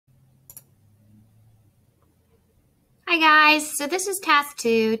Hi guys, so this is task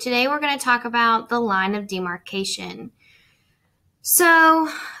 2. Today we're going to talk about the line of demarcation. So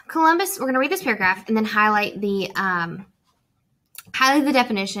Columbus, we're going to read this paragraph and then highlight the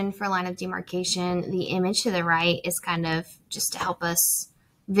definition for line of demarcation. The image to the right is kind of just to help us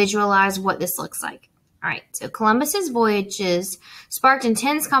visualize what this looks like. All right, so Columbus's voyages sparked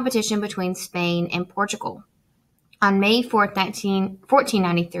intense competition between Spain and Portugal. On May 4th,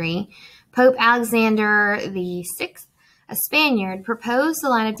 1493, Pope Alexander VI, a Spaniard, proposed the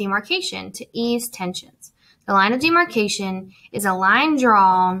line of demarcation to ease tensions. The line of demarcation is a line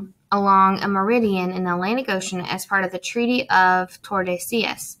drawn along a meridian in the Atlantic Ocean as part of the Treaty of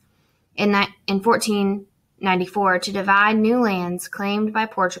Tordesillas in 1494 to divide new lands claimed by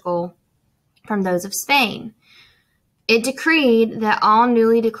Portugal from those of Spain. It decreed that all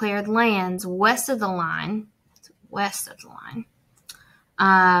newly declared lands west of the line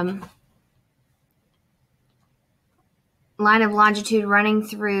line of longitude running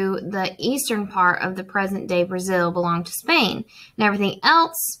through the eastern part of the present-day Brazil belonged to Spain, and everything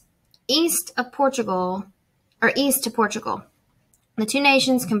else east to Portugal. The two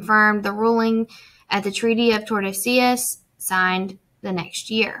nations confirmed the ruling at the Treaty of Tordesillas, signed the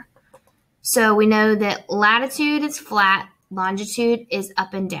next year. So we know that latitude is flat, longitude is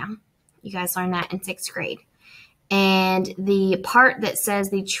up and down. You guys learned that in 6th grade. And the part that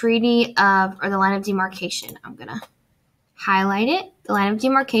says the Treaty of, or the line of demarcation, I'm going to highlight it. The line of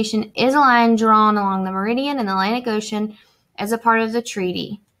demarcation is a line drawn along the meridian in the Atlantic Ocean as a part of the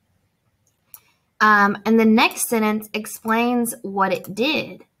treaty. And the next sentence explains what it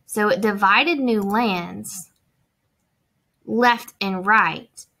did. So it divided new lands left and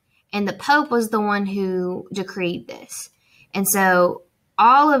right, and the Pope was the one who decreed this. And so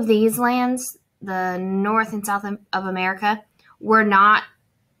all of these lands, the North and South of America, were not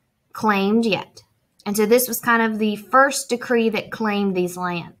claimed yet. And so this was kind of the first decree that claimed these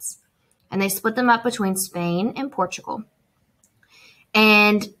lands. And they split them up between Spain and Portugal.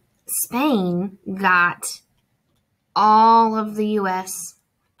 And Spain got all of the U.S.,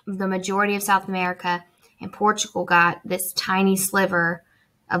 the majority of South America, and Portugal got this tiny sliver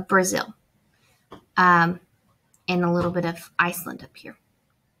of Brazil. And a little bit of Iceland up here.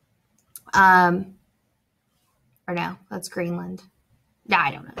 Or no, that's Greenland. I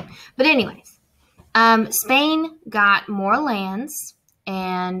don't know. But anyways. Spain got more lands,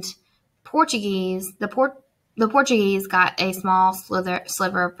 and the Portuguese got a small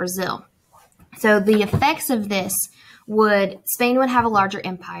sliver of Brazil. So the effects of this Spain would have a larger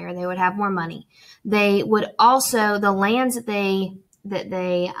empire. They would have more money. They would also, the lands that they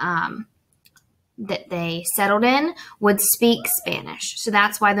settled in would speak Spanish. So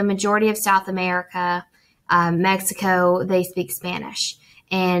that's why the majority of South America, Mexico, they speak Spanish.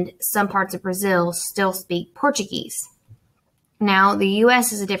 And some parts of Brazil still speak Portuguese. Now, the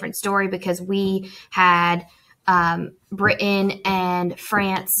U.S. is a different story because we had Britain and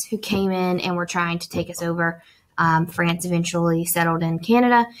France who came in and were trying to take us over. France eventually settled in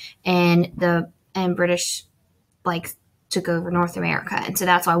Canada, and British took over North America, and so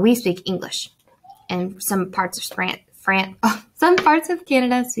that's why we speak English. And some parts of some parts of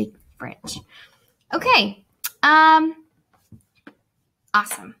Canada speak French. Okay.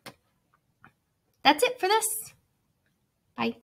 Awesome. That's it for this. Bye.